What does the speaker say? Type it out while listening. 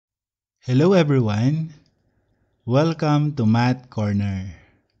Hello everyone! Welcome to Math Corner.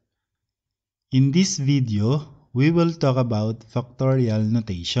 In this video, we will talk about factorial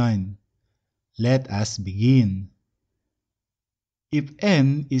notation. Let us begin. If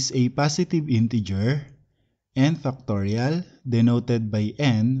n is a positive integer, n factorial, denoted by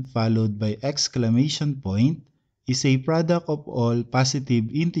n followed by exclamation point, is a product of all positive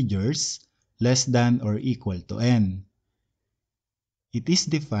integers less than or equal to n. It is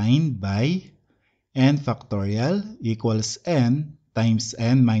defined by n factorial equals n times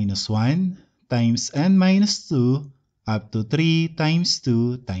n minus 1 times n minus 2 up to 3 times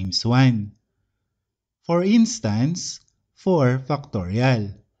 2 times 1. For instance, 4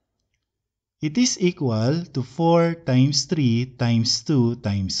 factorial. It is equal to 4 times 3 times 2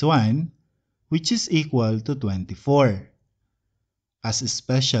 times 1, which is equal to 24. As a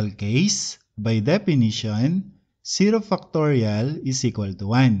special case, by definition, 0 factorial is equal to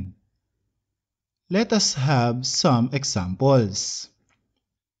 1. Let us have some examples.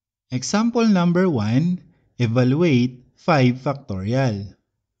 Example number 1, evaluate 5 factorial.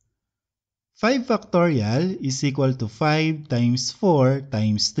 5 factorial is equal to 5 times 4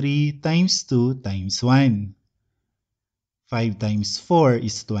 times 3 times 2 times 1. 5 times 4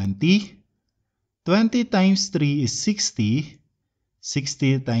 is 20. 20 times 3 is 60.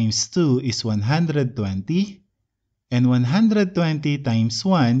 60 times 2 is 120. And 120 times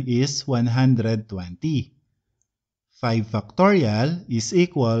 1 is 120. 5 factorial is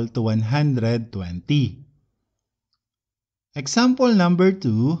equal to 120. Example number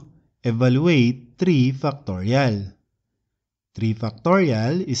 2, evaluate 3 factorial. 3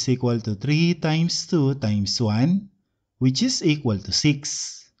 factorial is equal to 3 times 2 times 1, which is equal to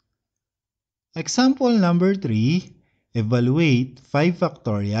 6. Example number 3, evaluate 5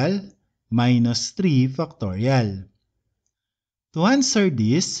 factorial minus 3 factorial. To answer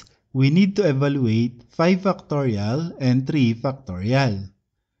this, we need to evaluate 5 factorial and 3 factorial.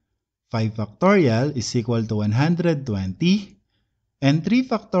 5 factorial is equal to 120 and 3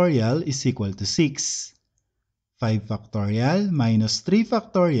 factorial is equal to 6. 5 factorial minus 3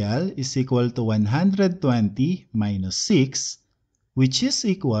 factorial is equal to 120 minus 6, which is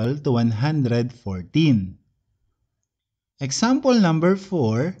equal to 114. Example number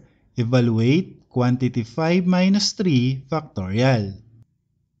 4, evaluate quantity 5 minus 3 factorial.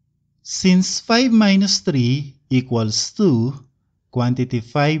 Since 5 minus 3 equals 2, quantity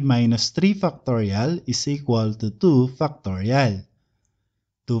 5 minus 3 factorial is equal to 2 factorial.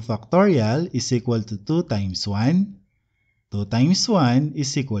 2 factorial is equal to 2 times 1. 2 times 1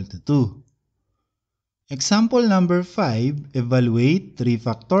 is equal to 2. Example number 5, evaluate 3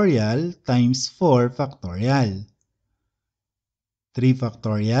 factorial times 4 factorial. 3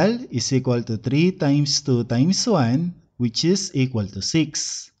 factorial is equal to 3 times 2 times 1, which is equal to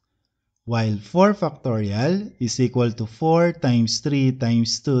 6. While 4 factorial is equal to 4 times 3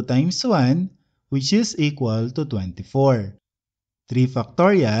 times 2 times 1, which is equal to 24. 3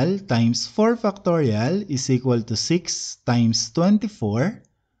 factorial times 4 factorial is equal to 6 times 24,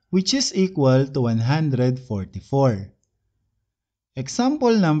 which is equal to 144.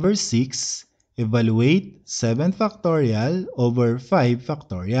 Example number 6, evaluate 7 factorial over 5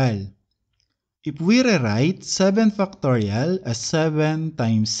 factorial. If we rewrite 7 factorial as 7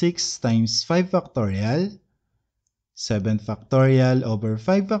 times 6 times 5 factorial, 7 factorial over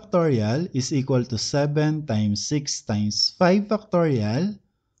 5 factorial is equal to 7 times 6 times 5 factorial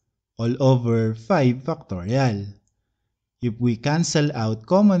all over 5 factorial. If we cancel out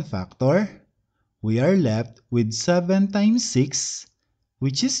common factor, we are left with 7 times 6,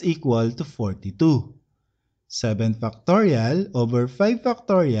 which is equal to 42. 7 factorial over 5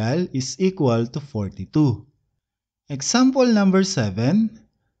 factorial is equal to 42. Example number 7,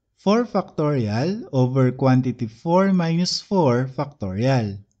 4 factorial over quantity 4 minus 4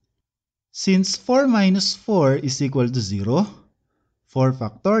 factorial. Since 4 minus 4 is equal to 0, 4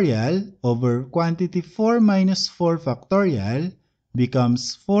 factorial over quantity 4 minus 4 factorial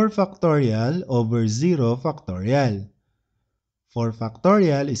becomes 4 factorial over 0 factorial. 4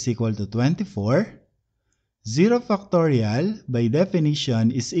 factorial is equal to 24. 0 factorial by definition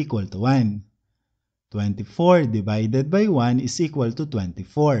is equal to 1. 24 divided by 1 is equal to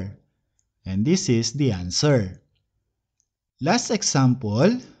 24. And this is the answer. Last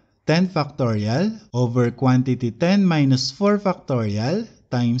example, 10 factorial over quantity 10 minus 4 factorial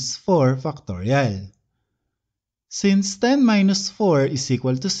times 4 factorial. Since 10 minus 4 is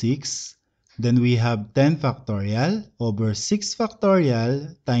equal to 6, then we have 10 factorial over 6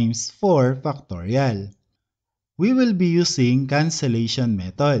 factorial times 4 factorial. We will be using cancellation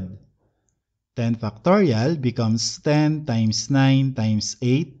method. 10 factorial becomes 10 times 9 times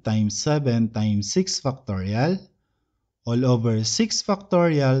 8 times 7 times 6 factorial all over 6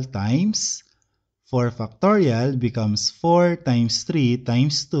 factorial times 4 factorial becomes 4 times 3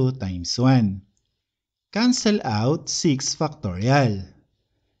 times 2 times 1. Cancel out 6 factorial.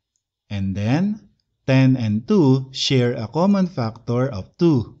 And then 10 and 2 share a common factor of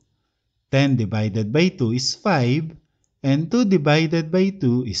 2. 10 divided by 2 is 5 and 2 divided by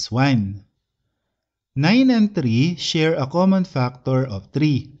 2 is 1. 9 and 3 share a common factor of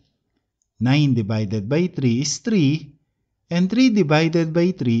 3. 9 divided by 3 is 3 and 3 divided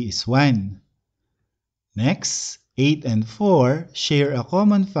by 3 is 1. Next, 8 and 4 share a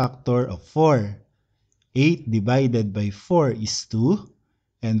common factor of 4. 8 divided by 4 is 2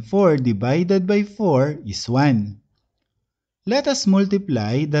 and 4 divided by 4 is 1. Let us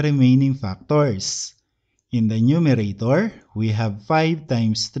multiply the remaining factors. In the numerator, we have 5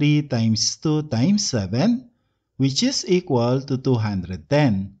 times 3 times 2 times 7, which is equal to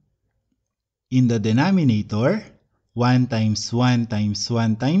 210. In the denominator, 1 times 1 times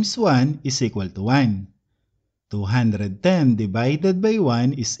 1 times 1 is equal to 1. 210 divided by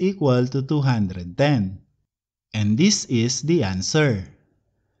 1 is equal to 210. And this is the answer.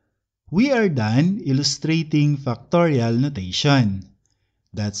 We are done illustrating factorial notation.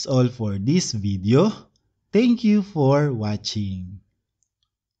 That's all for this video. Thank you for watching.